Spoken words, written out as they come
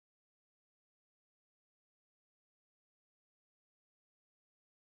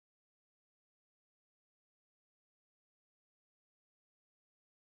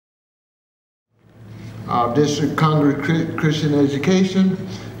our District Congress Christian Education.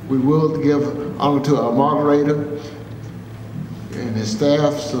 We will give honor to our moderator and his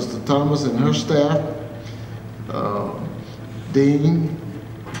staff, Sister Thomas and her staff, Dean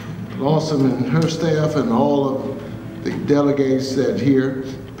Lawson and her staff, and all of the delegates that here,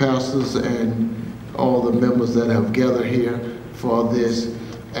 pastors and all the members that have gathered here for this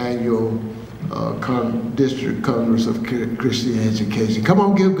annual District Congress of Christian Education. Come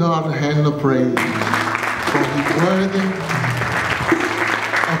on, give God a hand of praise, for He's worthy.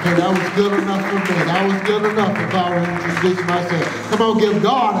 Okay, that was good enough for me. That was good enough if I were to introduce myself. Come on, give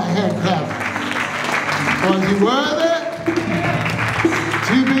God a hand clap. For He's worthy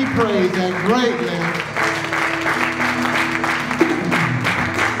to be praised and greatly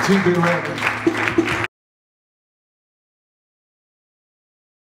to be reckoned.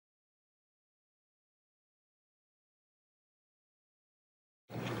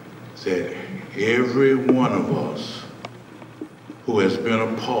 That every one of us who has been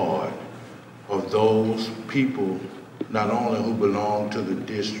a part of those people, not only who belong to the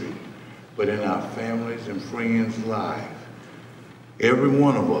district, but in our families and friends' life, every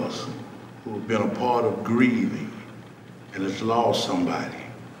one of us who have been a part of grieving and has lost somebody,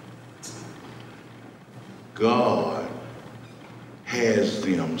 God has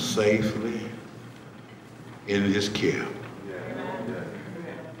them safely in His care.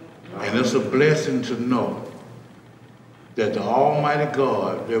 And it's a blessing to know that the Almighty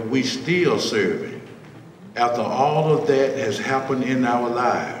God that we still serving, after all of that has happened in our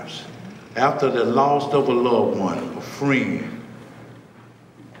lives, after the loss of a loved one, a friend,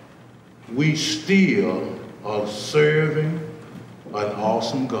 we still are serving an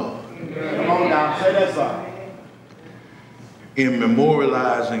awesome God. Come on now, say that, sir. In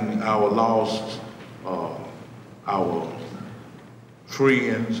memorializing our lost, our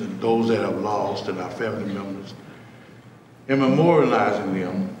friends and those that have lost and our family members, in memorializing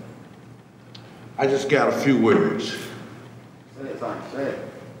them, I just got a few words. Say it, son, say it.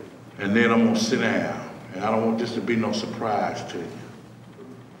 And then I'm gonna sit down, and I don't want this to be no surprise to you.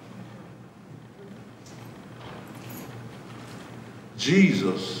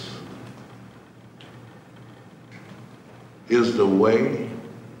 Jesus is the way,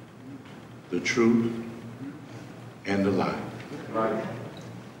 the truth, and the life. Right.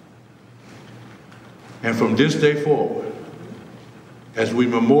 And from this day forward, as we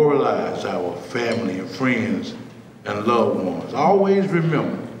memorialize our family and friends and loved ones, always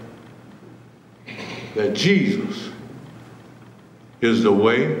remember that Jesus is the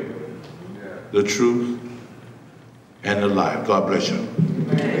way, the truth, and the life. God bless you.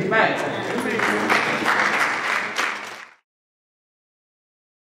 Amen.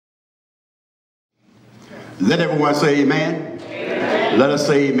 Let everyone say amen. Amen. Let us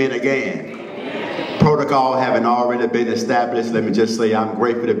say amen again. Amen. Protocol having already been established, let me just say I'm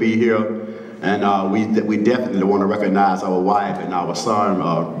grateful to be here. And we definitely want to recognize our wife and our son,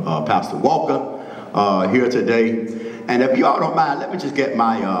 Pastor Walker, here today. And if y'all don't mind, let me just get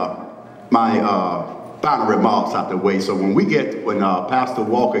my final remarks out the way. So when Pastor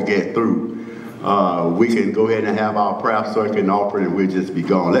Walker get through, we can go ahead and have our prayer circuit and offering, and we'll just be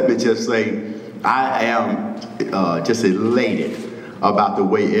gone. Let me just say, I am just elated about the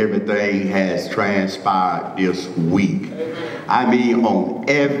way everything has transpired this week. I mean, on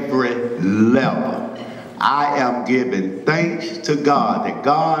every level. I am giving thanks to God that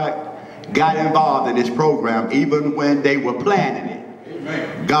God got involved in this program even when they were planning it.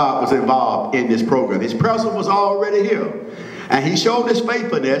 Amen. God was involved in this program. His presence was already here. And He showed His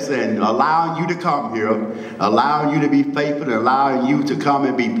faithfulness in allowing you to come here, allowing you to be faithful, and allowing you to come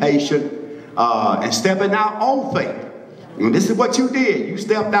and be patient, and stepping out on faith. And this is what you did. You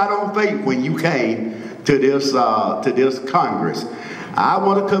stepped out on faith when you came to this Congress. I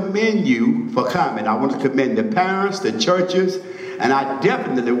want to commend you for coming. I want to commend the parents, the churches, and I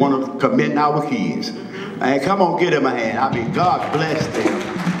definitely want to commend our kids. And come on, give them a hand. I mean, God bless them.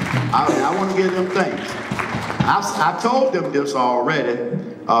 I want to give them thanks. I told them this already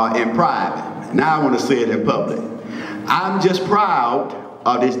in private. Now I want to say it in public. I'm just proud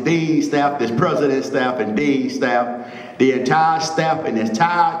of this dean staff, this president staff and dean staff, the entire staff and the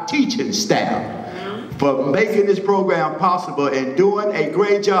entire teaching staff for making this program possible and doing a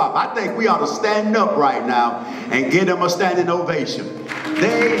great job. I think we ought to stand up right now and give them a standing ovation.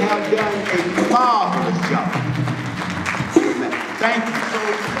 They have done a marvelous job. Amen. Thank you so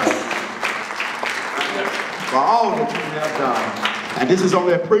much for all that you have done. And this is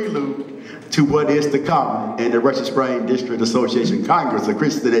only a prelude to what is to come in the Russian Spring District Association Congress of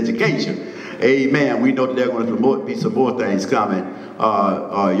Christian Education. Amen. We know that there are going to be some more things coming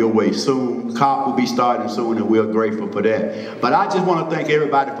your way soon. COP will be starting soon, and we're grateful for that. But I just want to thank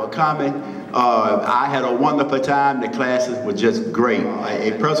everybody for coming. I had a wonderful time. The classes were just great.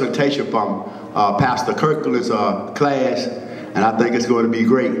 A presentation from Pastor Kirkland's class, and I think it's going to be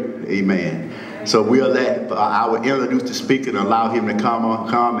great. Amen. So I will introduce the speaker and allow him to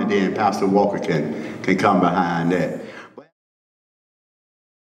come, and then Pastor Walker can come behind that.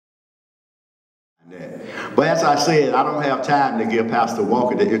 But as I said, I don't have time to give Pastor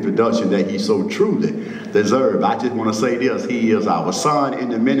Walker the introduction that he so truly deserves. I just want to say this. He is our son in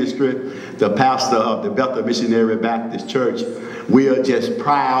the ministry, the pastor of the Bethel Missionary Baptist Church. We are just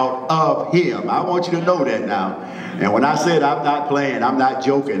proud of him. I want you to know that now. And when I said I'm not playing, I'm not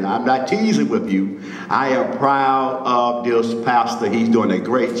joking, I'm not teasing with you, I am proud of this pastor. He's doing a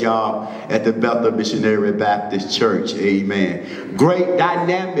great job at the Bethel Missionary Baptist Church. Amen. Great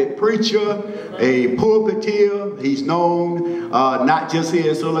dynamic preacher, a pulpiteer. He's known not just here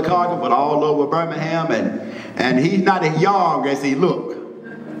in Silicaca, but all over Birmingham. And he's not as young as he looks.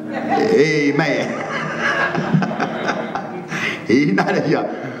 Amen. He's not as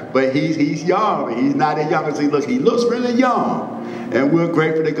young. But he's young. He's not as young as he looks. He looks really young. And we're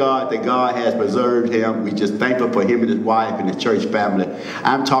grateful to God that God has preserved him. We just thankful for him and his wife and his church family.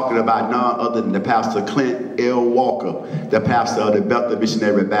 I'm talking about none other than the Pastor Clint L. Walker, the pastor of the Bethel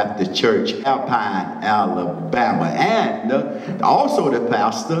Missionary Baptist Church, Alpine, Alabama. And also the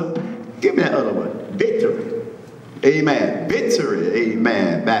pastor, give me that other one, Victory. Amen. Victory,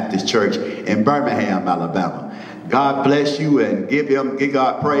 amen, Baptist Church in Birmingham, Alabama. God bless you, and give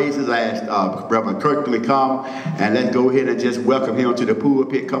God praises. I asked Reverend Kirkland come, and let's go ahead and just welcome him to the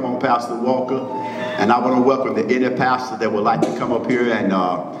pulpit. Come on, Pastor Walker. And I want to welcome any pastor that would like to come up here and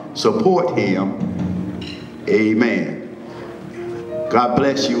support him. Amen. God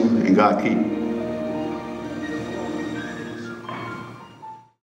bless you, and God keep you.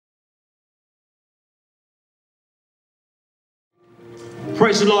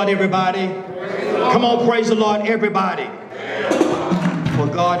 Praise the Lord, everybody. Come on, praise the Lord, everybody. For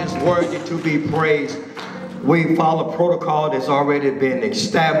God is worthy to be praised. We follow protocol that's already been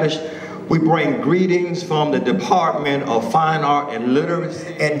established. We bring greetings from the Department of Fine Art and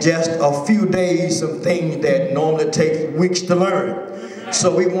Literacy. And just a few days, some things that normally take weeks to learn.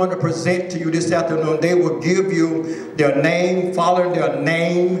 So we want to present to you this afternoon. They will give you their name, following their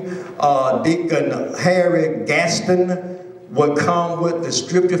name. Deacon Harry Gaston will come with the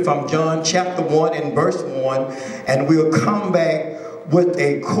scripture from John chapter 1 and verse 1, and we'll come back with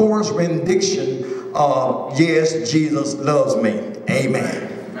a chorus rendition of Yes, Jesus Loves Me. Amen.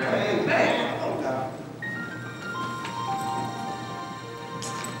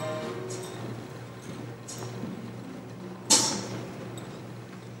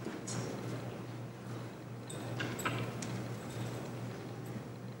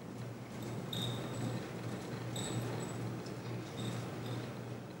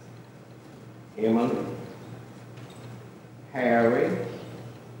 Emily, Harry,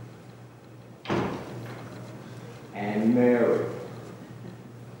 and Mary.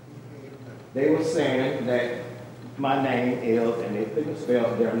 They were saying that my name is, and they couldn't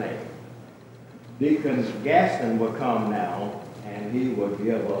spell their name. Deacon Gaston will come now, and he will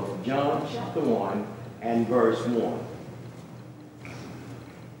give us John chapter 1 and verse 1.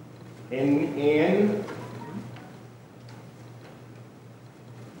 In the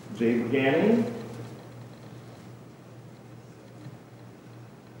beginning,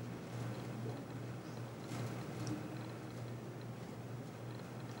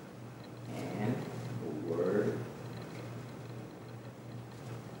 and the Word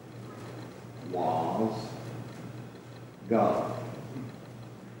was God,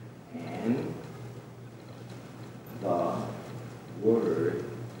 and the Word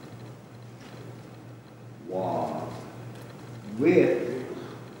was with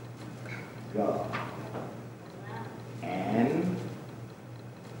God, and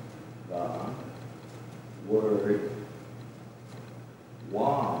the Word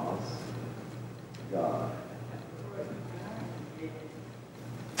was God.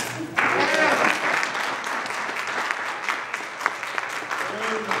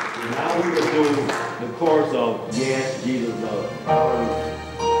 Now we will do the chorus of Yes, Jesus Loves Me.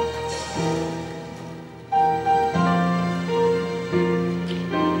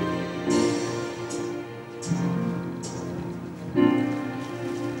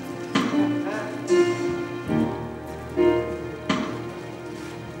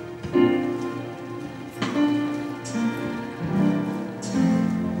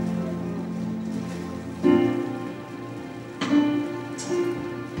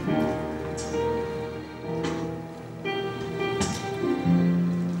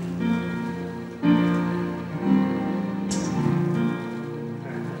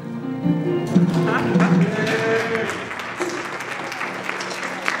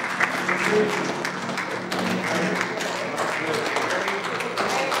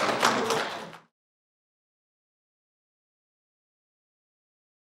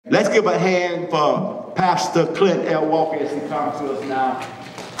 Let's give a hand for Pastor Clint L. Walker as he comes to us now.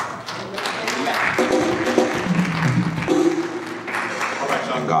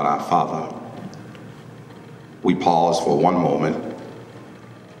 God our Father, we pause for one moment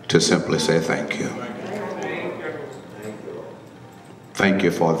to simply say thank you. Thank you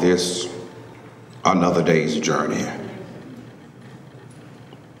for this another day's journey.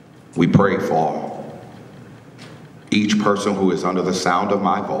 We pray for each person who is under the sound of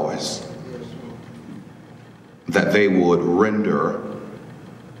my voice, that they would render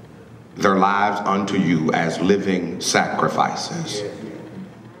their lives unto you as living sacrifices,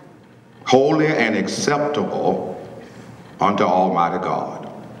 holy and acceptable unto Almighty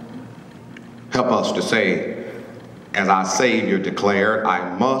God. Help us to say, as our Savior declared,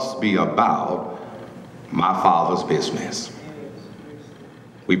 I must be about my Father's business.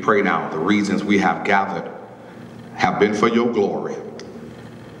 We pray now the reasons we have gathered have been for your glory,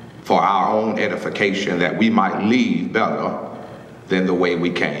 for our own edification, that we might leave better than the way we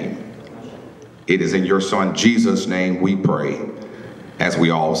came. It is in your Son Jesus' name we pray, as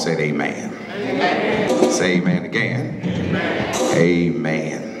we all said amen. Amen. Say amen again.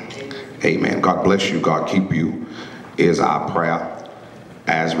 Amen. Amen. God bless you. God keep you is our prayer.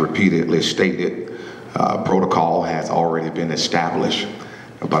 As repeatedly stated, protocol has already been established,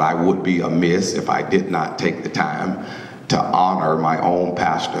 but I would be amiss if I did not take the time to honor my own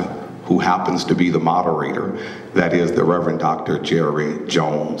pastor, who happens to be the moderator, that is the Reverend Dr. Jerry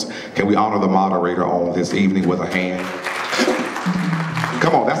Jones. Can we honor the moderator on this evening with a hand?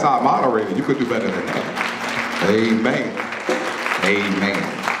 Come on, that's our moderator. You could do better than that. Amen.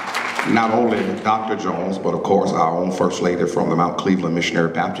 Amen. Not only Dr. Jones, but of course our own First Lady from the Mount Cleveland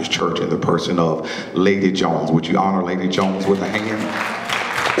Missionary Baptist Church in the person of Lady Jones. Would you honor Lady Jones with a hand?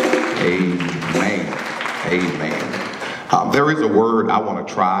 Amen. Amen. There is a word I want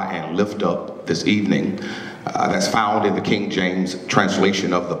to try and lift up this evening that's found in the King James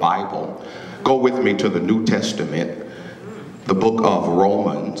translation of the Bible. Go with me to the New Testament, the book of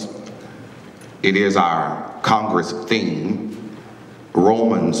Romans. It is our Congress theme,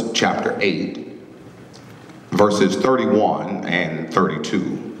 Romans chapter 8, verses 31 and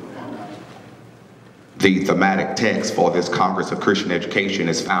 32. The thematic text for this Congress of Christian Education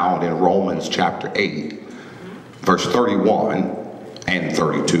is found in Romans chapter 8, verse 31 and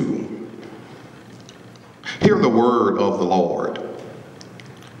 32. Hear the word of the Lord.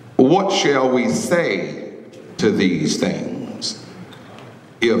 What shall we say to these things?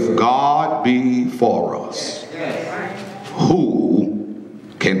 If God be for us, who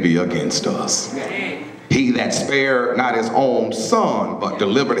can be against us? He that spared not his own son, but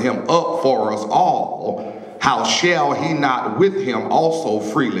delivered him up for us all, how shall he not with him also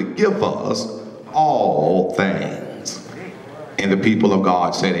freely give us all things? And the people of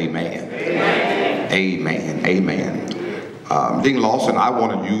God said amen. Amen. Amen. Dean Lawson, I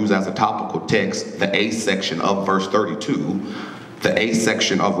want to use as a topical text the A section of verse 32. The A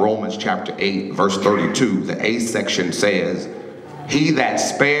section of Romans chapter 8, verse 32. The A section says, he that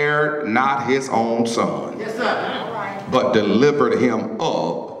spared not his own son, yes, sir, but delivered him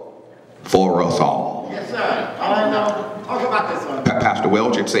up for us all. Yes, sir. Talk about this one. Pastor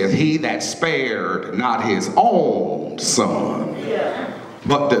Welch, it says, he that spared not his own son, yeah,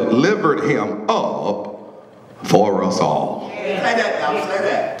 but delivered him up for us all. Say that now, say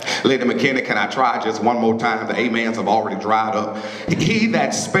that. Lady McKinney, can I try just one more time? The amens have already dried up. He that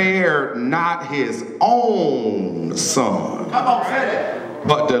spared not his own son, come on, say that,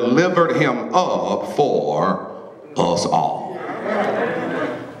 but delivered him up for us all.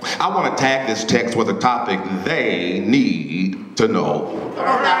 I want to tag this text with a topic they need to know.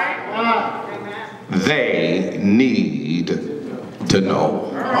 They need to know.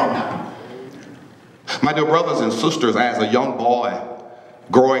 My dear brothers and sisters, as a young boy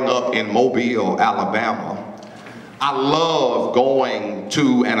growing up in Mobile, Alabama, I loved going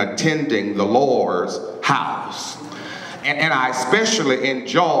to and attending the Lord's house. And I especially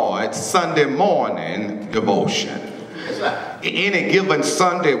enjoyed Sunday morning devotion. Any given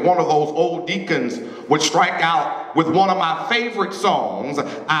Sunday, one of those old deacons would strike out with one of my favorite songs,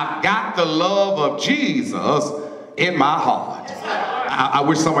 I've Got the Love of Jesus in My Heart. I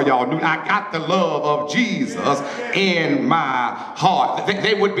wish some of y'all knew, I got the love of Jesus in my heart.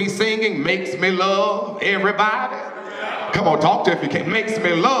 They would be singing, makes me love everybody. Come on, talk to if you can. Makes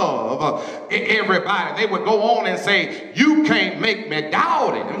me love everybody. They would go on and say, you can't make me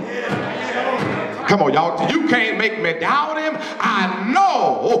doubt him. Come on, y'all. You can't make me doubt him. I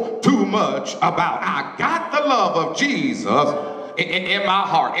know too much about. I got the love of Jesus in my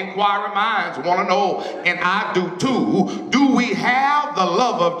heart. Inquiring minds want to know, and I do too, do we have the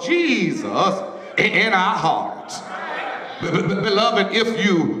love of Jesus in our hearts? Beloved, if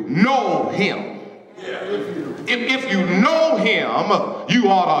you know him, if you know him, you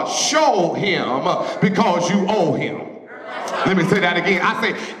ought to show him because you owe him. Let me say that again. I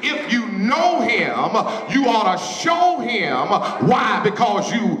say, if you know him, you ought to show him. Why?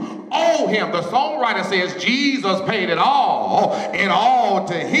 Because you owe him. The songwriter says, Jesus paid it all, and all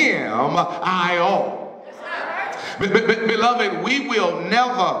to him I owe. Beloved, we will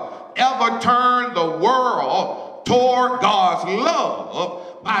never, ever turn the world toward God's love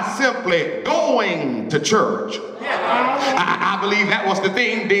by simply going to church. I believe that was the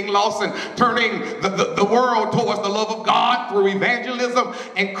thing, Dean Lawson, turning the world towards the love of God through evangelism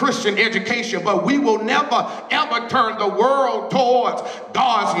and Christian education. But we will never, ever turn the world towards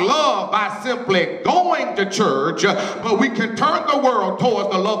God's love by simply going to church. But we can turn the world towards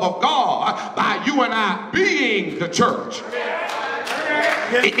the love of God by you and I being the church.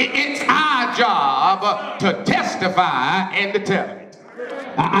 It's our job to testify and to tell it.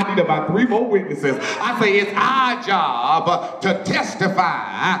 I need about 3 more witnesses. I say it's our job to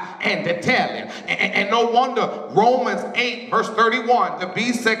testify and to tell it. And no wonder Romans 8 verse 31, the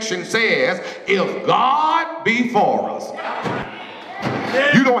B section says, if God be for us,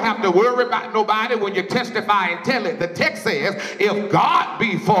 you don't have to worry about nobody when you testify and tell it. The text says, if God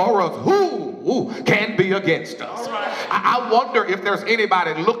be for us, who can be against us? I wonder if there's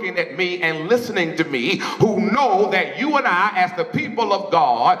anybody looking at me and listening to me who know that you and I, as the people of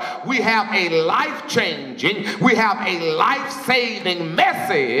God, we have a life-changing, we have a life-saving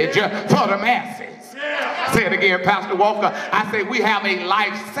message for the masses. Say it again, Pastor Walker. I say we have a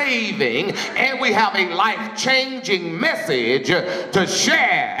life-saving and we have a life-changing message to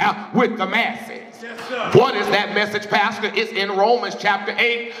share with the masses. What is that message, Pastor? It's in Romans chapter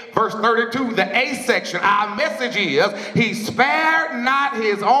 8, verse 32, the A section. Our message is, he spared not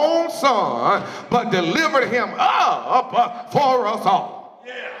his own son, but delivered him up for us all.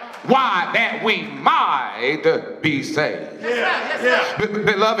 Why? That we might be saved.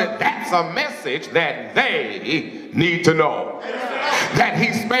 Beloved, that's a message that they need to know. That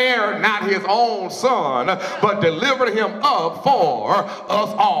he spared not his own son, but delivered him up for us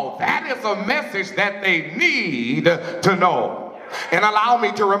all. That is a message that they need to know. And allow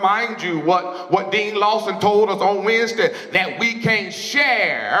me to remind you what Dean Lawson told us on Wednesday, that we can't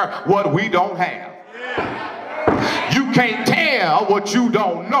share what we don't have. You can't tell what you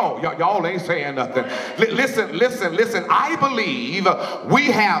don't know. Y'all ain't saying nothing. Listen. I believe we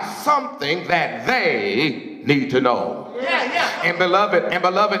have something that they need to know. And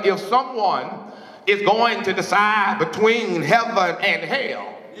beloved, if someone is going to decide between heaven and hell,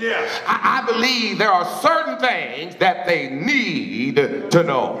 I believe there are certain things that they need to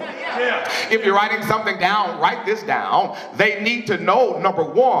know. If you're writing something down, write this down. They need to know, number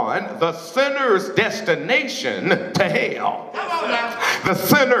one, the sinner's destination to hell. The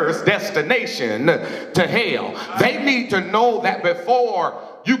sinner's destination to hell. They need to know that before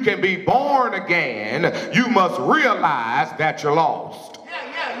you can be born again, you must realize that you're lost.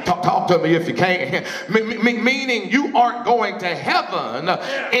 Talk to me if you can. Meaning you aren't going to heaven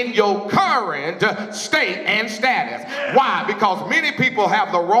in your current state and status. Why? Because many people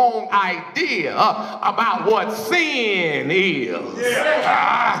have the wrong idea about what sin is.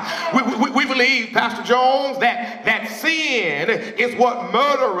 We believe, Pastor Jones, that sin is what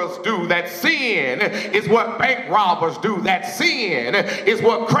murderers do. That sin is what bank robbers do. That sin is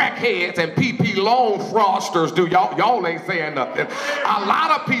what crackheads and PP loan fraudsters do. Y'all ain't saying nothing. A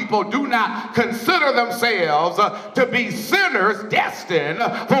lot of people do not consider themselves to be sinners destined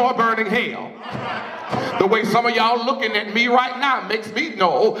for a burning hell. The way some of y'all looking at me right now makes me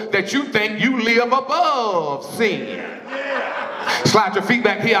know that you think you live above sin. Slide your feet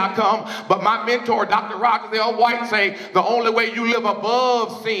back, here I come. But my mentor, Dr. Rogers L. White, say the only way you live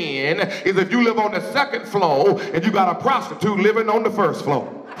above sin is if you live on the second floor and you got a prostitute living on the first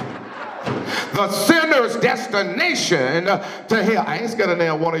floor. The sinner's destination to hell. I ain't scared of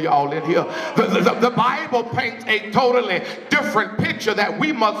now one of y'all in here. The Bible paints a totally different picture that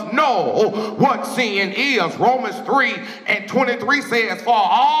we must know what sin is. Romans 3:23 says, for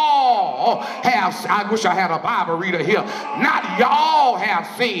all have, I wish I had a Bible reader here, not y'all have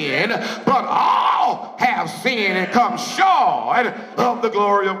sinned, but all have sinned and come short of the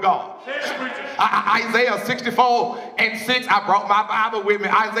glory of God. Isaiah 64:6, I brought my Bible with me.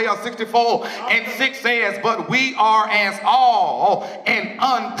 Isaiah 64:6 says, but we are as all an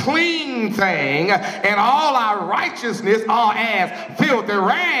unclean thing, and all our righteousness are as filthy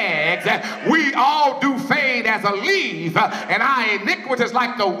rags. We all do fade as a leaf, and our iniquities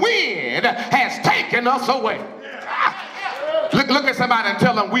like the wind has taken us away. Look at somebody and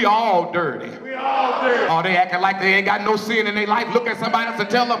tell them we all dirty. We all dirty. Oh, they acting like they ain't got no sin in their life. Look at somebody else and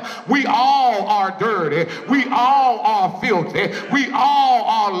tell them we all are dirty. We all are filthy. We all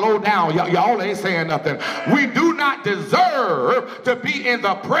are low down. Y'all ain't saying nothing. We do not deserve to be in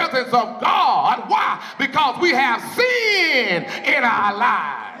the presence of God. Why? Because we have sin in our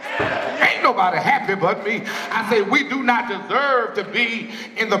lives. Ain't nobody happy but me. I say we do not deserve to be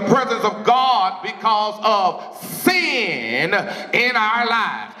in the presence of God because of sin in our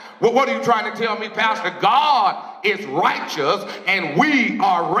lives. Well, what are you trying to tell me, Pastor? God is righteous and we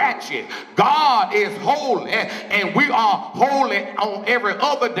are ratchet. God is holy and we are holy on every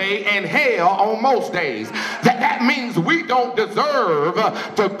other day and hell on most days. That means we don't deserve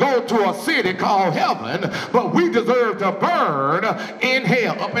to go to a city called heaven, but we deserve to burn in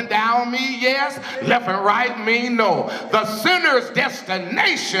hell. Up and down me, yes. Left and right me, no. The sinner's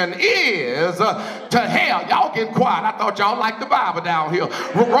destination is to hell. Y'all getting quiet. I thought y'all liked the Bible down here.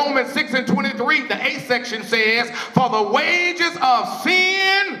 Romans 6:23, the 8th section says, for the wages of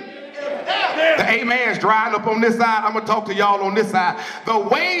sin, the amen is drying up on this side. I'm going to talk to y'all on this side. The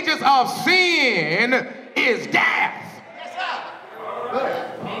wages of sin is death. Yes, sir.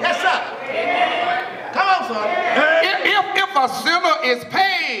 Yes, sir. Come on, son. If a sinner is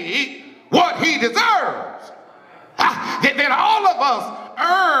paid what he deserves, then all of us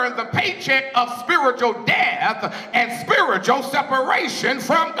earn the paycheck of spiritual death and spiritual separation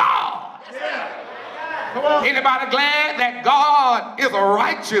from God. Yeah. Anybody glad that God is a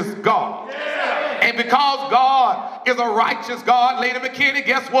righteous God? Yeah. And because God is a righteous God, Lady McKinney,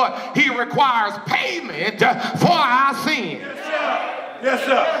 guess what? He requires payment for our sins. Yes, sir. Yes,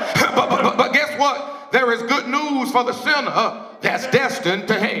 sir. But guess what? There is good news for the sinner that's destined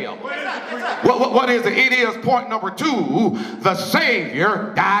to hell. What is it? It is point number 2. The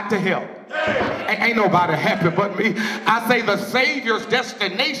Savior died to help. Ain't nobody happy but me. I say the Savior's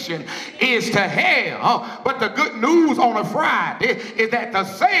destination is to hell, but the good news on a Friday is that the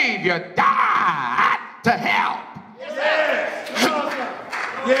Savior died to help. Yes.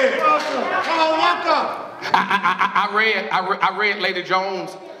 Yes. Come on, welcome. I read Lady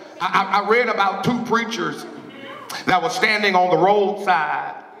Jones. I read about 2 preachers that were standing on the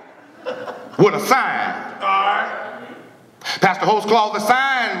roadside with a sign. All right. Pastor Holtzclaw, the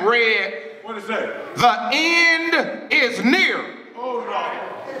sign read, What is that? the end is near. Oh,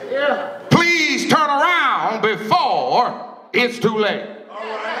 no. Yeah. Please turn around before it's too late. All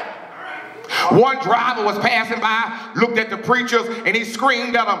right. One driver was passing by, looked at the preachers, and he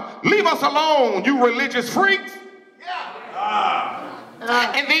screamed at them, leave us alone, you religious freaks. Yeah.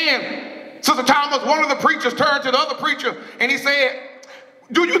 And then Sister Thomas, one of the preachers, turned to the other preacher and he said,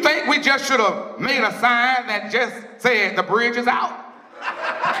 do you think we just should have made a sign that just said the bridge is out?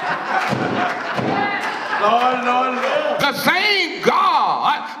 Lord. The same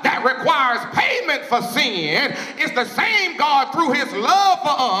God that requires payment for sin is the same God through his love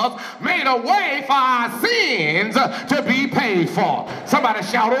for us made a way for our sins to be paid for. Somebody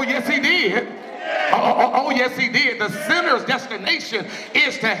shout, oh yes he did. Oh, yes, he did. The sinner's destination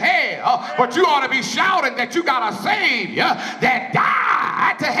is to hell, but you ought to be shouting that you got a Savior that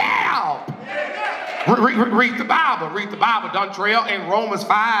died to help. Read the Bible. Read the Bible, Dontrell. In Romans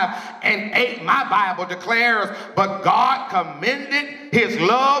 5:8, my Bible declares, but God commended his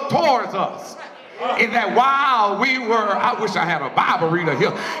love towards us. In that while we were, I wish I had a Bible reader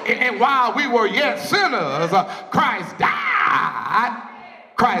here, and while we were yet sinners, Christ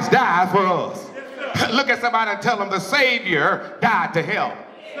died for us. Look at somebody and tell them the Savior died to help.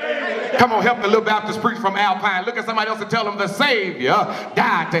 Come on, help the little Baptist preach from Alpine. Look at somebody else and tell them the Savior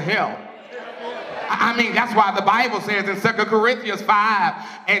died to help. I mean, that's why the Bible says in 2 Corinthians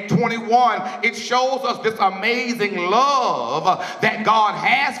 5:21, it shows us this amazing love that God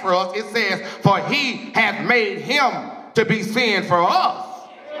has for us. It says, for he hath made him to be sin for us.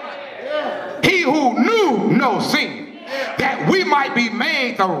 He who knew no sin, that we might be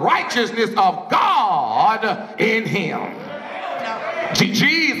made the righteousness of God in him.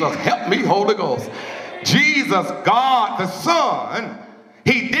 Jesus, help me, Holy Ghost. Jesus, God the Son,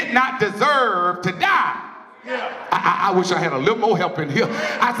 he did not deserve to die. I wish I had a little more help in here.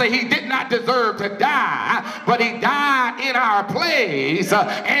 I say he did not deserve to die, but he died in our place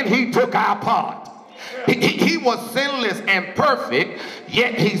and he took our part. He was sinless and perfect,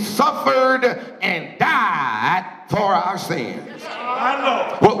 yet he suffered and died for our sins.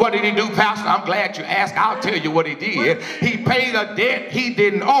 My Lord. What did he do, Pastor? I'm glad you asked. I'll tell you what he did. He paid a debt he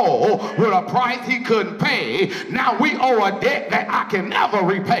didn't owe with a price he couldn't pay. Now we owe a debt that I can never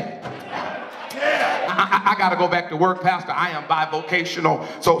repay. I got to go back to work, Pastor. I am bivocational.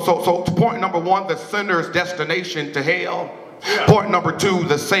 So point number one, the sinner's destination to hell. Yeah. Point number two,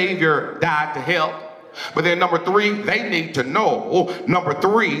 the Savior died to help. But then number three, they need to know. Number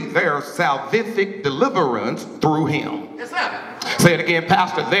three, there's salvific deliverance through him. Yes, sir. Say it again,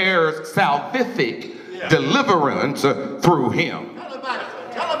 Pastor. There's salvific deliverance through him. Tell about it.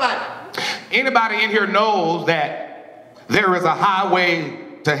 Tell about it. Anybody in here knows that there is a highway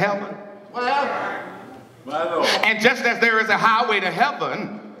to heaven? Well, and just as there is a highway to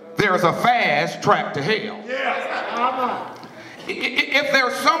heaven, there is a fast track to hell. Yeah. If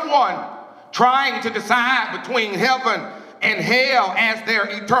there's someone trying to decide between heaven and hell as their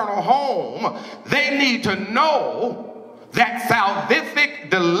eternal home, they need to know that salvific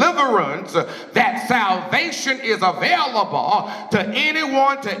deliverance, that salvation is available to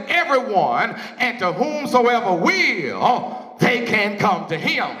anyone, to everyone, and to whomsoever will, they can come to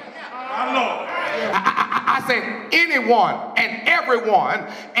him. I said anyone and everyone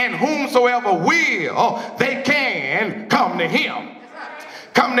and whomsoever will, they can come to him.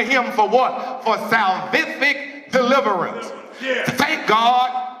 Come to him for what? For salvific deliverance. Thank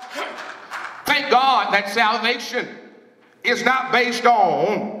God that salvation is not based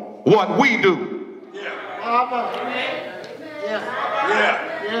on what we do.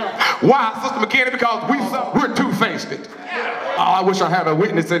 Why, Sister McKinney? Because we're two-faced. Oh, I wish I had a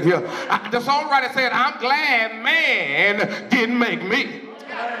witness in here. The songwriter said, I'm glad man didn't make me.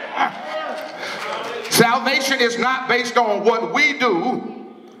 Salvation is not based on what we do,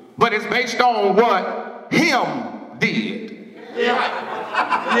 but it's based on what him did.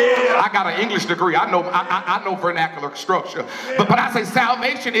 I got an English degree. I know vernacular structure. But I say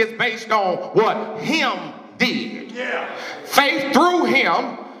salvation is based on what him did. Faith through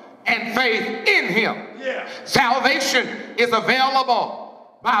him and faith in him. Salvation is available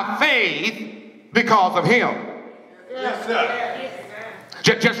by faith because of him. Yes,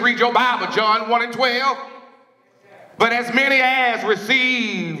 sir. Just read your Bible, John 1 and 12. But as many as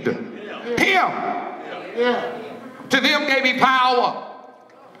received him, to them gave he power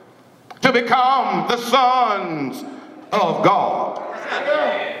to become the sons of God.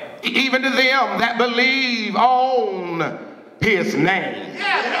 Even to them that believe on his name.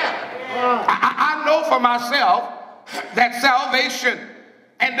 I know for myself that salvation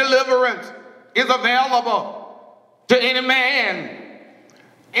and deliverance is available to any man,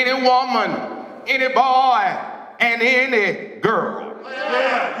 any woman, any boy, and any girl.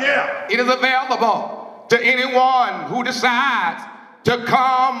 It is available to anyone who decides to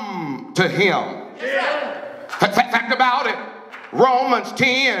come to him. Fact about it, Romans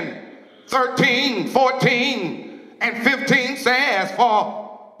 10, 13, 14, and 15 says,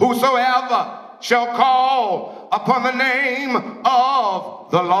 for whosoever shall call upon the name of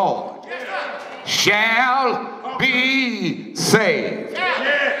the Lord shall be saved.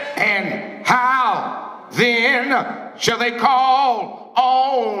 And how then shall they call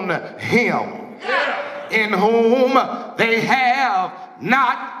on him in whom they have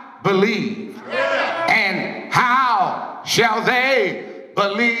not believed? And how shall they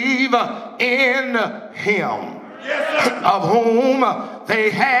believe in him of whom they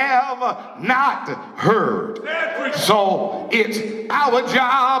have not heard? So it's our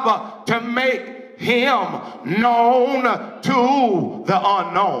job to make him known to the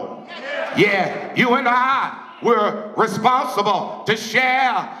unknown. Yeah, you and I, we're responsible to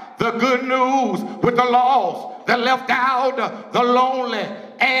share the good news with the lost, the left out, the lonely,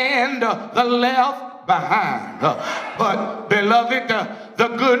 and the left behind. But beloved, the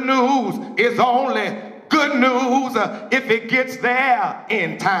good news is only good news if it gets there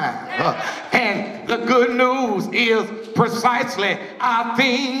in time. And the good news is precisely our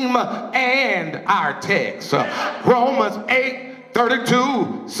theme and our text. Romans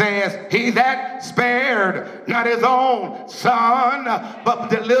 8:32 says, he that spared not his own son, but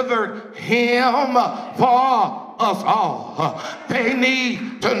delivered him for us all. They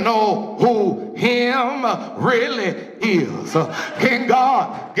need to know who him really is. Can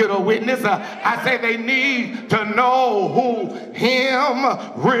God get a witness? I say they need to know who him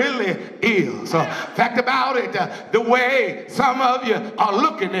really is. Fact about it, the way some of you are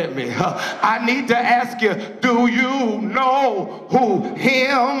looking at me, I need to ask you, do you know who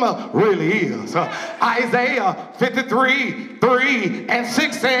him really is? Isaiah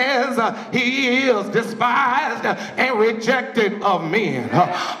 53:3-6 says he is despised and rejected of men,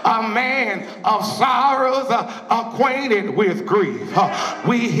 a man of sorrows, acquainted with grief.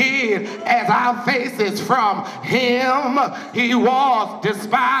 We hid as our faces from him. He was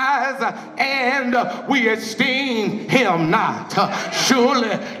despised and we esteem him not.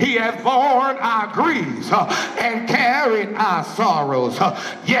 Surely he has borne our griefs and carried our sorrows.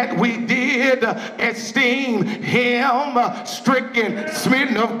 Yet we did esteem him stricken,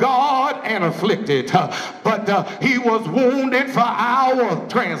 smitten of God, and afflicted. But he was wounded for our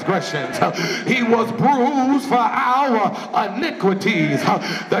transgressions. He was bruised for our iniquities.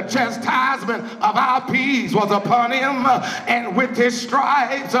 The chastisement of our peace was upon him, and with his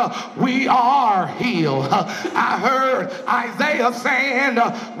stripes we are healed. I heard Isaiah saying,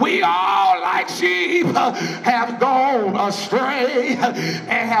 we all like sheep have gone astray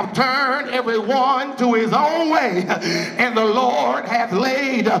and have turned everyone to his own way, and the Lord hath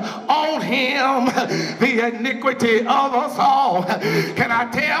laid on him the iniquity of us all. Can I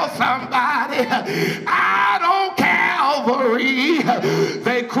tell somebody, out on Calvary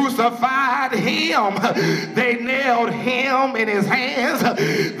they crucified him, they nailed him in his hands,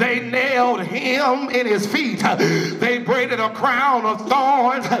 they nailed him in his feet, they braided a crown of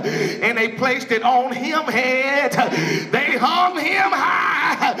thorns and they placed it on him head, they hung him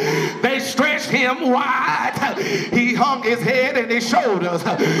high, they stretched him wide, he hung his head and his shoulders,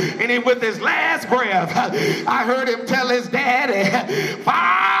 and he, with his last breath, I heard him tell his daddy,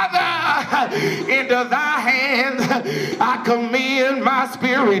 Father, into thy hands I commend my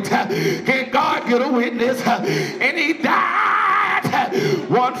spirit. Can God get a witness? And he died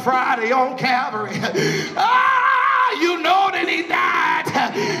one Friday on Calvary. You know that he died,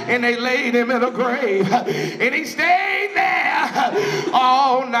 and they laid him in a grave, and he stayed there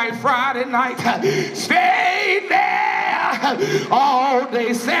all night Friday night, stayed there all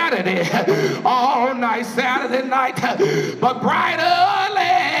day Saturday, all night Saturday night, but bright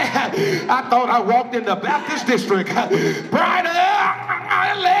early, I thought I walked in the Baptist district, bright early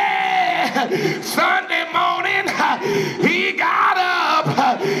Sunday morning, he got up,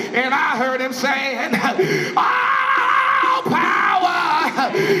 and I heard him saying,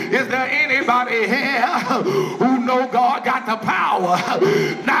 power. Is there anybody here who know God got the power?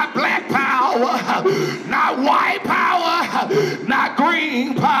 Not black power, not white power, not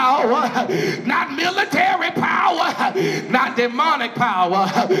green power, not military power, not demonic power,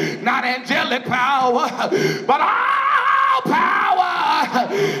 not angelic power, but all power.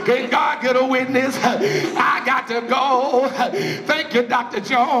 Can God get a witness? I got to go. Thank you, Dr.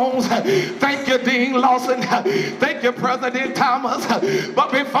 Jones. Thank you, Dean Lawson. Thank you, President Thomas.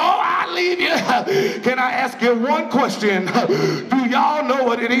 But before I leave you, can I ask you one question? Do y'all know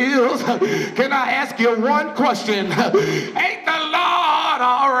what it is? Can I ask you one question? Ain't the Lord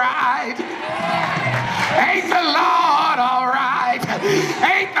all right? Ain't the Lord all right?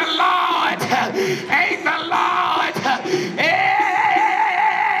 Ain't the Lord? Ain't the Lord?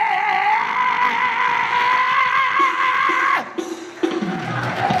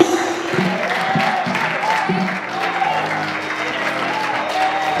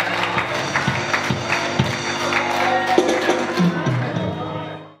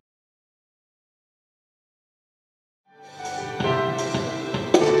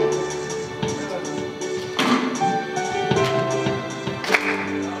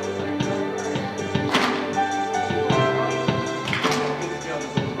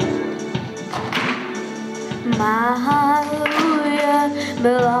 My hallelujah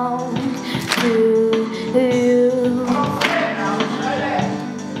belongs to you.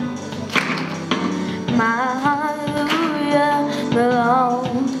 My hallelujah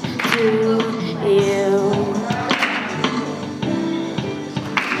belongs to you.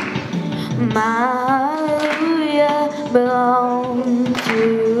 My hallelujah belongs to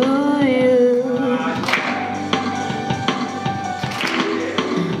you.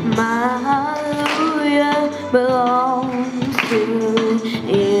 My hallelujah belongs to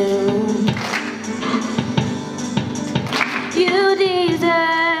you. You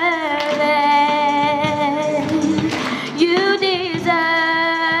deserve it. You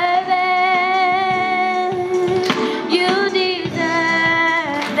deserve it. You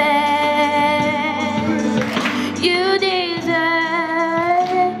deserve it. You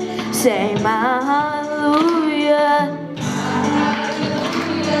deserve it. Say my hallelujah.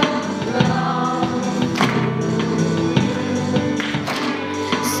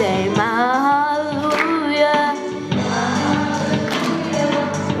 Say my hallelujah.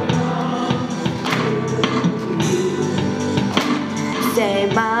 Say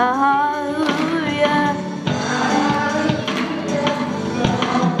my hallelujah.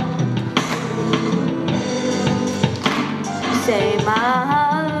 Say my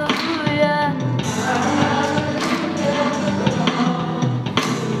hallelujah.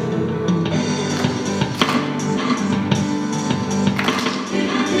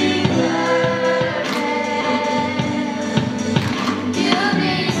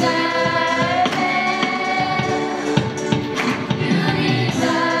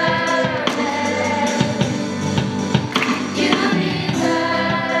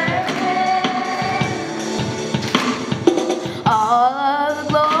 All of the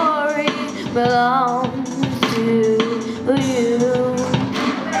glory belongs to you.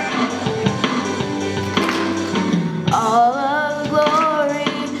 All of the glory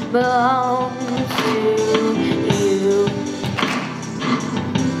belongs to you.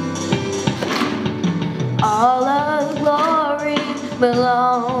 All of the glory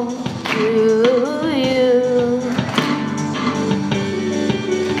belongs to you.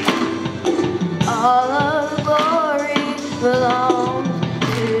 All of the glory belongs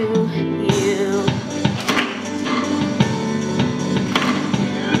to you.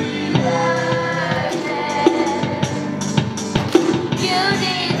 You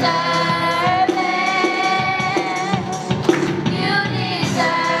deserve it. You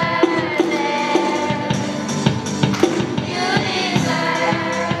deserve it. You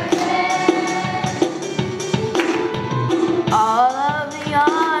deserve it. All of the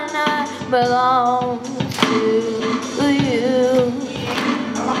honor belongs to you.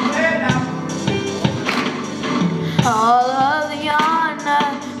 All of the honor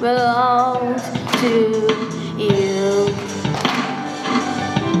belongs to you.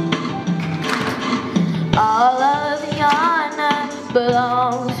 All of the honor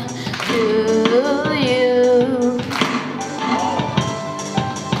belongs to you.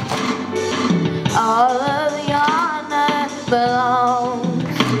 All of the honor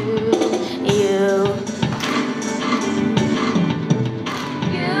belongs to you.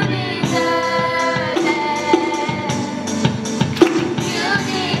 You deserve it. You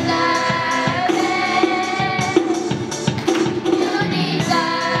deserve it. You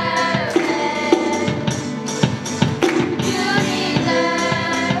deserve it. You deserve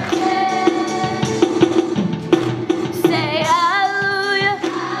it. Say hallelujah.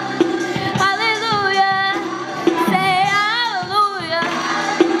 Hallelujah. Say hallelujah.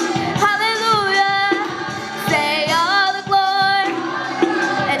 Hallelujah. Say all the glory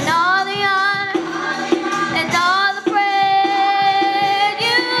and all the honor and all the praise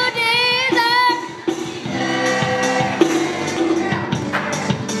you deserve.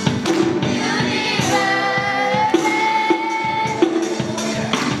 You deserve it.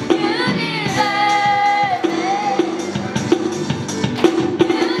 You deserve it.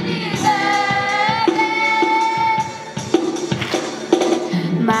 You deserve it.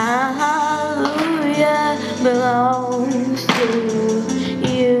 My hallelujah belongs to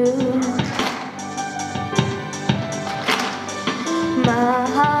you. My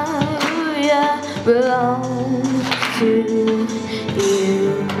hallelujah belongs to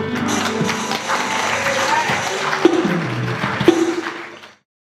you.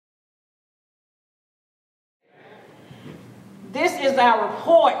 This is our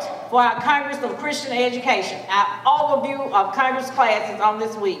report for our Congress of Christian Education, our overview of Congress classes on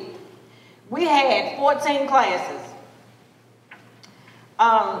this week. We had 14 classes.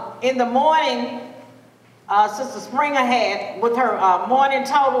 In the morning, Sister Springer had, with her morning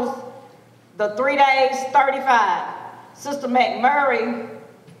totals, the 3 days, 35. Sister McMurray,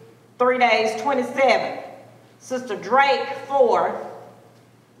 3 days, 27. Sister Drake, 4.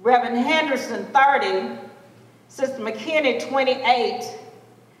 Reverend Henderson, 30. Sister McKinney, 28.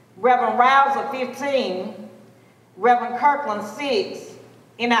 Reverend Rouser, 15. Reverend Kirkland, 6.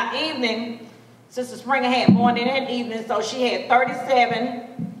 In our evening, Sister Springer had morning and evening, so she had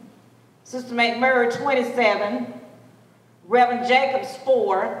 37. Sister McMurray, 27. Reverend Jacobs,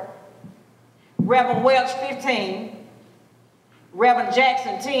 4. Reverend Welch, 15. Reverend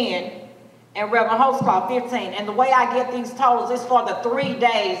Jackson, 10. And Reverend Hostclaw, 15. And the way I get these totals is for the 3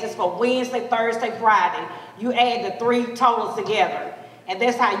 days. It's for Wednesday, Thursday, Friday. You add the 3 totals together, and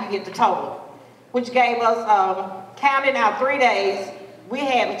that's how you get the total, which gave us, counting our 3 days, we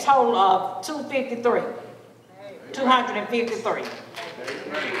had a total of 253. 253. 253.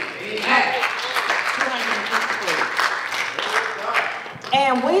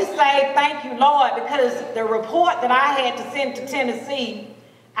 And we say thank you, Lord, because the report that I had to send to Tennessee,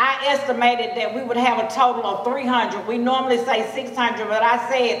 I estimated that we would have a total of 300. We normally say 600, but I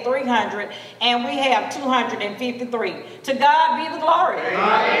said 300, and we have 253. To God be the glory.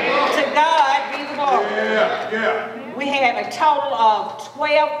 To God be the glory. Yeah. We had a total of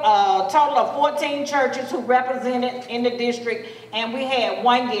 14 churches who represented in the district, and we had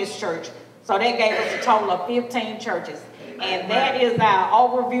one guest church. So that gave us a total of 15 churches. And that is our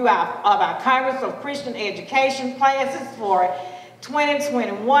overview of our Congress of Christian Education classes for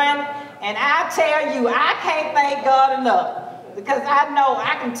 2021. And I tell you, I can't thank God enough, because I know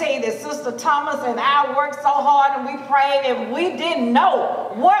I can tell you that Sister Thomas and I worked so hard and we prayed and we didn't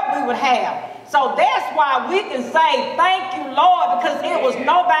know what we would have. So that's why we can say thank you, Lord, because it was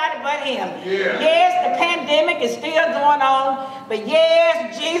nobody but him. Yeah. Yes, the pandemic is still going on, but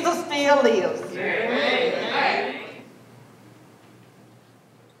yes, Jesus still lives. Amen.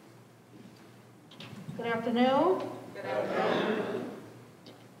 Good afternoon. Good afternoon.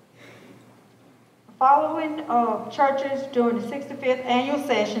 Following churches during the 65th annual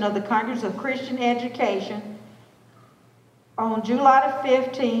session of the Congress of Christian Education on July the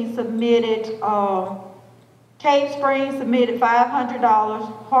 15th submitted, Cave Springs submitted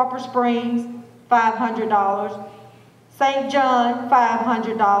 $500, Harper Springs $500, St. John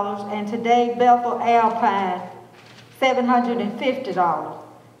 $500, and today Bethel Alpine $750,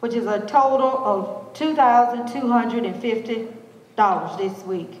 which is a total of $2,250 this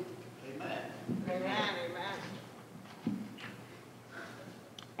week.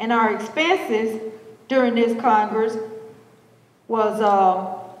 And our expenses during this Congress was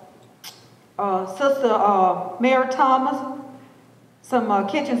Sister Mary Thomas, some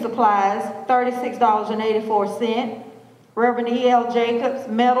kitchen supplies, $36.84. Reverend E.L. Jacobs,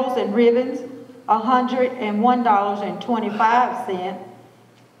 medals and ribbons, $101.25.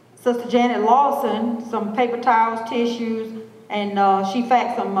 Sister Janet Lawson, some paper towels, tissues, and she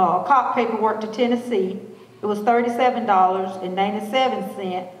faxed some COP paperwork to Tennessee. It was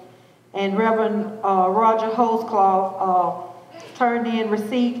 $37.97. And Reverend Roger Holzcloth turned in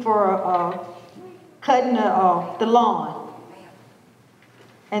receipt for cutting the lawn.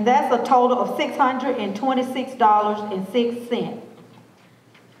 And that's a total of $626.06.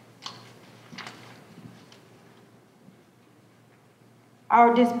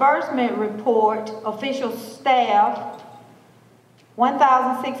 Our disbursement report, official staff,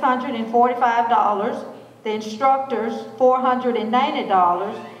 $1,645. The instructors,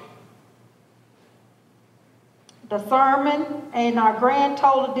 $490. The sermon and our grand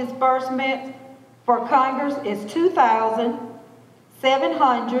total disbursement for Congress is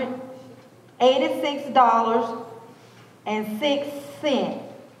 $2,786.06.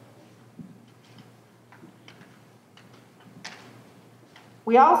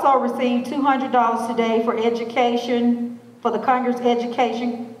 We also received $200 today for education, for the Congress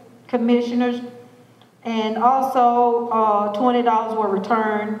Education Commissioners, and also $20 were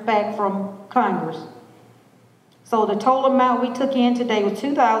returned back from Congress. So the total amount we took in today was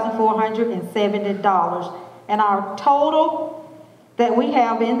 $2,470. And our total that we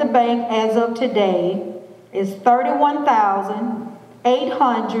have in the bank as of today is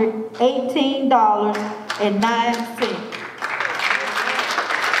 $31,818.09.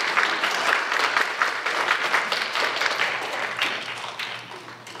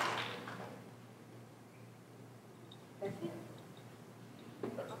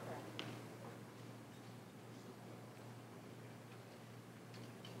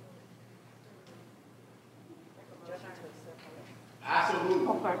 Absolutely.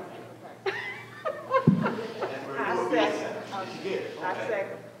 Okay. I second. I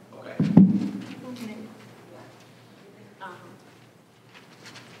second. Okay.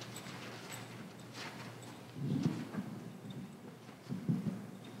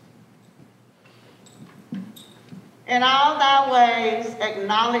 In all thy ways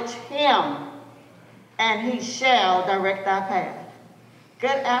acknowledge him, and he shall direct thy path. Good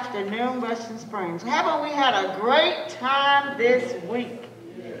afternoon, Russian Springs. Haven't we had a great time this week?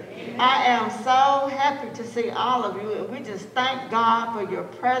 I am so happy to see all of you, and we just thank God for your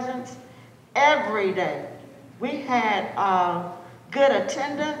presence every day. We had good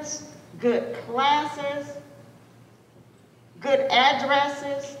attendance, good classes, good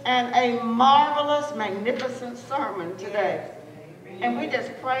addresses, and a marvelous, magnificent sermon today. And we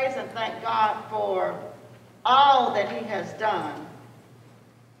just praise and thank God for all that he has done.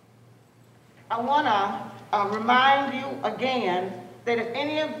 I want to remind you again that if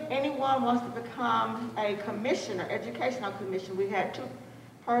anyone wants to become a commissioner, educational commissioner, we had 2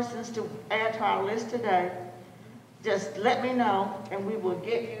 persons to add to our list today. Just let me know, and we will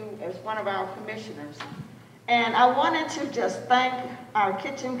get you as one of our commissioners. And I wanted to just thank our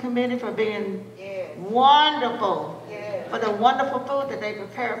kitchen committee for being wonderful, for the wonderful food that they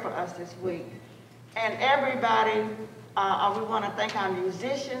prepared for us this week. And everybody, we want to thank our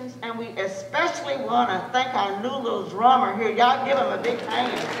musicians, and we especially want to thank our new little drummer here. Y'all give him a big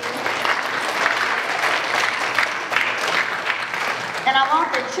hand. And I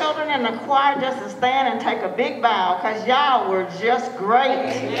want the children in the choir just to stand and take a big bow, because y'all were just great.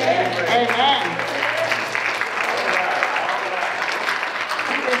 Amen.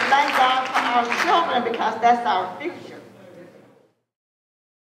 We just thank God for our children, because that's our future.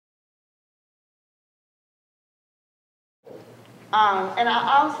 And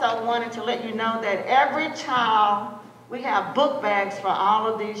I also wanted to let you know that every child, we have book bags for all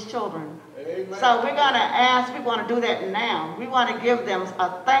of these children. Amen. So we're going to ask, we want to do that now. We want to give them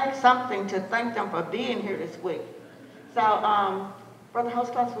something to thank them for being here this week. So, Brother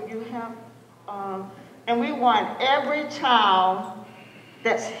Hostclass, will you help? And we want every child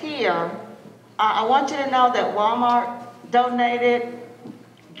that's here, I want you to know that Walmart donated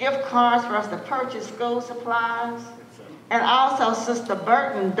gift cards for us to purchase school supplies. And also, Sister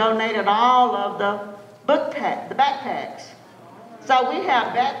Burton donated all of the backpacks. So we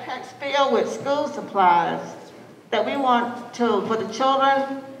have backpacks filled with school supplies that we want for the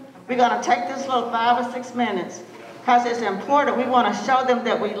children. We're going to take this little 5 or 6 minutes because it's important. We want to show them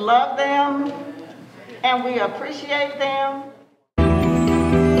that we love them and we appreciate them.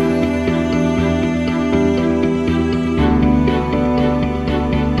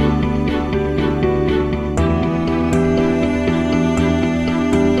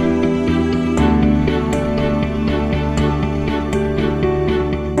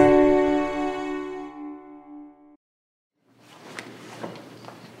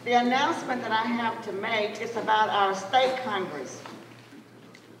 The announcement that I have to make is about our state congress.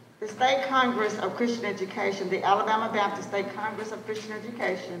 The State Congress of Christian Education, the Alabama Baptist State Congress of Christian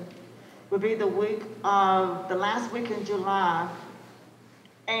Education, will be the last week in July,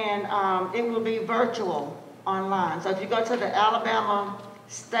 and it will be virtual online. So if you go to the Alabama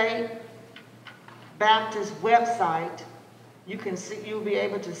State Baptist website, you'll be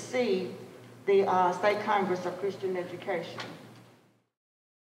able to see the State Congress of Christian Education.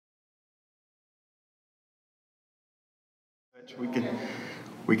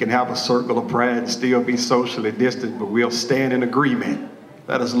 We can have a circle of prayer and still be socially distant, but we'll stand in agreement.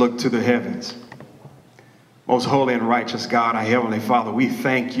 Let us look to the heavens. Most holy and righteous God, our Heavenly Father, we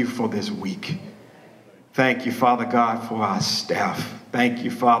thank you for this week. Thank you, Father God, for our staff. Thank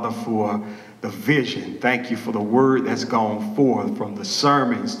you, Father, for the vision. Thank you for the word that's gone forth, from the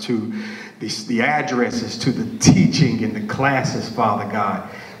sermons to the addresses to the teaching in the classes, Father God.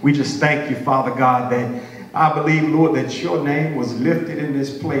 We just thank you, Father God, that I believe, Lord, that your name was lifted in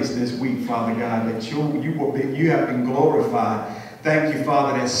this place this week, Father God, that you have been glorified. Thank you,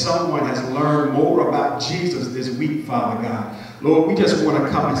 Father, that someone has learned more about Jesus this week, Father God. Lord, we just want to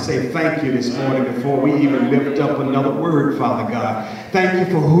come and say thank you this morning before we even lift up another word, Father God. Thank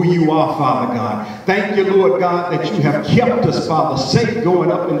you for who you are, Father God. Thank you, Lord God, that you have kept us, Father, safe going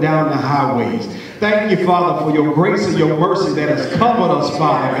up and down the highways. Thank you, Father, for your grace and your mercy that has covered us,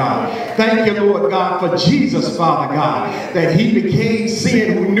 Father God. Thank you, Lord God, for Jesus, Father God, that he became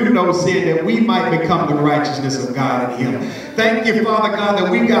sin who knew no sin, that we might become the righteousness of God in him. Thank you, Father God,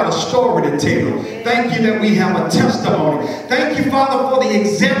 that we got a story to tell. Thank you that we have a testimony. Thank you, Father, for the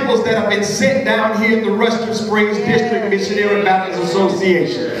examples that have been set down here in the Western Springs District Missionary Baptist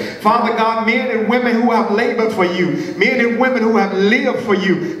Association. Father God, men and women who have labored for you, men and women who have lived for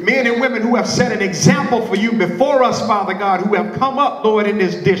you, men and women who have set an example for you before us, Father God, who have come up, Lord, in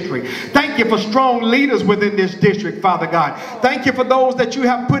this district. Thank you for strong leaders within this district, Father God. Thank you for those that you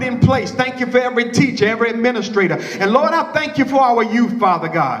have put in place. Thank you for every teacher, every administrator. And Lord, I thank you for our youth, Father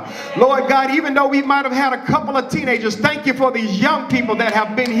God. Lord God, even though we might have had a couple of teenagers, thank you for these young people that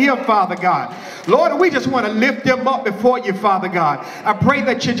have been here, Father God. Lord, we just want to lift them up before you, Father God. I pray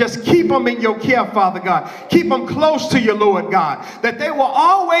that you just keep them in your care, Father God. Keep them close to you, Lord God. That they will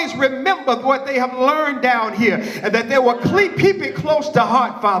always remember what they have learned down here. And that they will keep it close to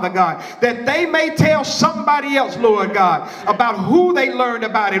heart, Father God. That they may tell somebody else, Lord God, about who they learned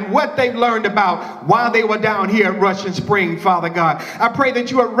about and what they learned about while they were down here at Russian Spring, Father God. I pray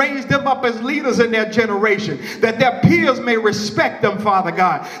that you will raise them up as leaders in their generation. That their peers may respect them, Father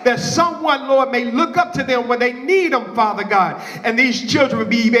God. That someone, Lord, Lord, may look up to them when they need them, Father God. And these children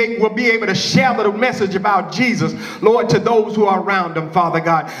will be able to share the message about Jesus, Lord, to those who are around them, Father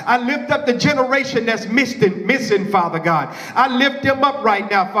God. I lift up the generation that's missing, Father God. I lift them up right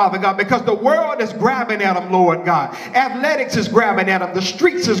now, Father God, because the world is grabbing at them, Lord God. Athletics is grabbing at them. The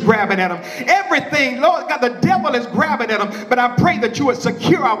streets is grabbing at them. Everything, Lord God, the devil is grabbing at them. But I pray that you would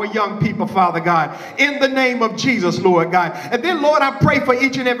secure our young people, Father God, in the name of Jesus, Lord God. And then, Lord, I pray for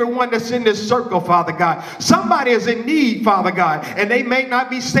each and every one that's in this circle, Father God. Somebody is in need, Father God, and they may not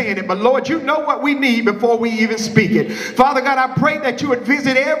be saying it, but Lord, you know what we need before we even speak it. Father God, I pray that you would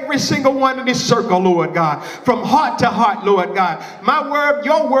visit every single one in this circle, Lord God, from heart to heart, Lord God. My word,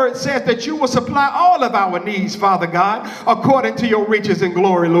 your word says that you will supply all of our needs, Father God, according to your riches and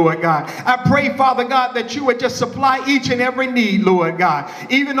glory, Lord God. I pray, Father God, that you would just supply each and every need, Lord God,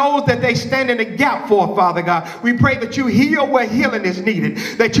 even those that they stand in the gap for, Father God. We pray that you heal where healing is needed,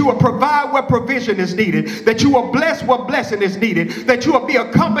 that you will provide where provision is needed, that you will bless where blessing is needed, that you will be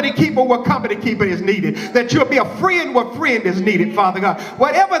a company keeper where company keeper is needed, that you'll be a friend where friend is needed, Father God.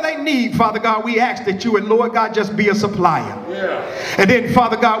 Whatever they need, Father God, we ask that you would, Lord God, just be a supplier. And then,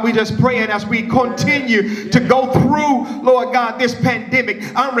 Father God, we just pray, and as we continue to go through, Lord God, this pandemic,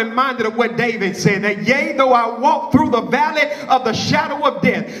 I'm reminded of what David said, that yea, though I walk through the valley of the shadow of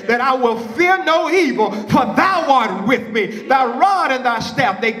death, that I will fear no evil, for thou art with me. Thy rod and thy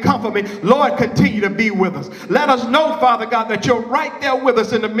staff, they comfort me. Lord, continue to be with us. Let us know, Father God, that you're right there with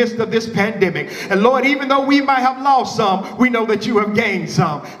us in the midst of this pandemic. And Lord, even though we might have lost some, we know that you have gained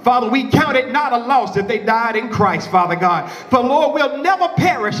some. Father, we count it not a loss that they died in Christ, Father God. For Lord, we'll never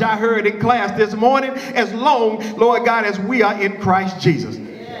perish, I heard in class this morning, as long, Lord God, as we are in Christ Jesus.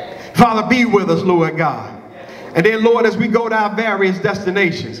 Father, be with us, Lord God. And then, Lord, as we go to our various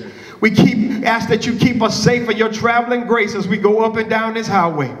destinations, we ask that you keep us safe in your traveling grace as we go up and down this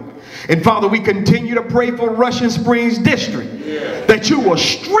highway. And Father, we continue to pray for Russian Springs District, that you will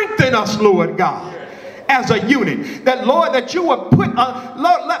strengthen us, Lord God, as a unit. That, Lord, that you will put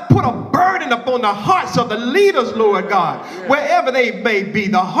a burden upon the hearts of the leaders, Lord God, wherever they may be,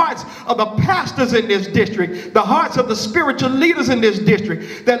 the hearts of the pastors in this district, the hearts of the spiritual leaders in this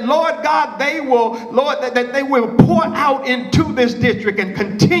district, that, Lord God, they will, Lord, that they will pour out into this district and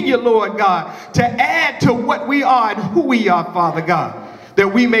continue, Lord God, to add to what we are and who we are, Father God.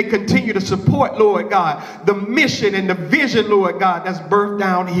 That we may continue to support, Lord God, the mission and the vision, Lord God, that's birthed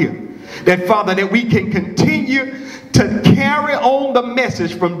down here. That, Father, that we can continue to carry on the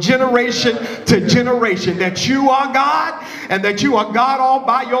message from generation to generation, that you are God and that you are God all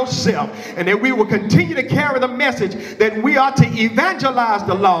by yourself, and that we will continue to carry the message that we are to evangelize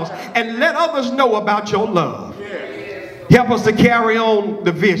the lost and let others know about your love. Help us to carry on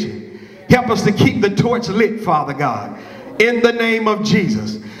the vision. Help us to keep the torch lit, Father God, in the name of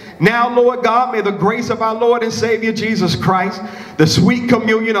Jesus. Now, Lord God, may the grace of our Lord and Savior Jesus Christ, the sweet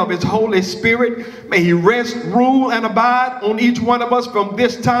communion of his Holy Spirit, may he rest, rule, and abide on each one of us from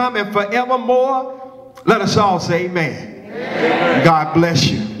this time and forevermore. Let us all say amen. Amen. God bless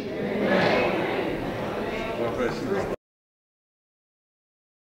you.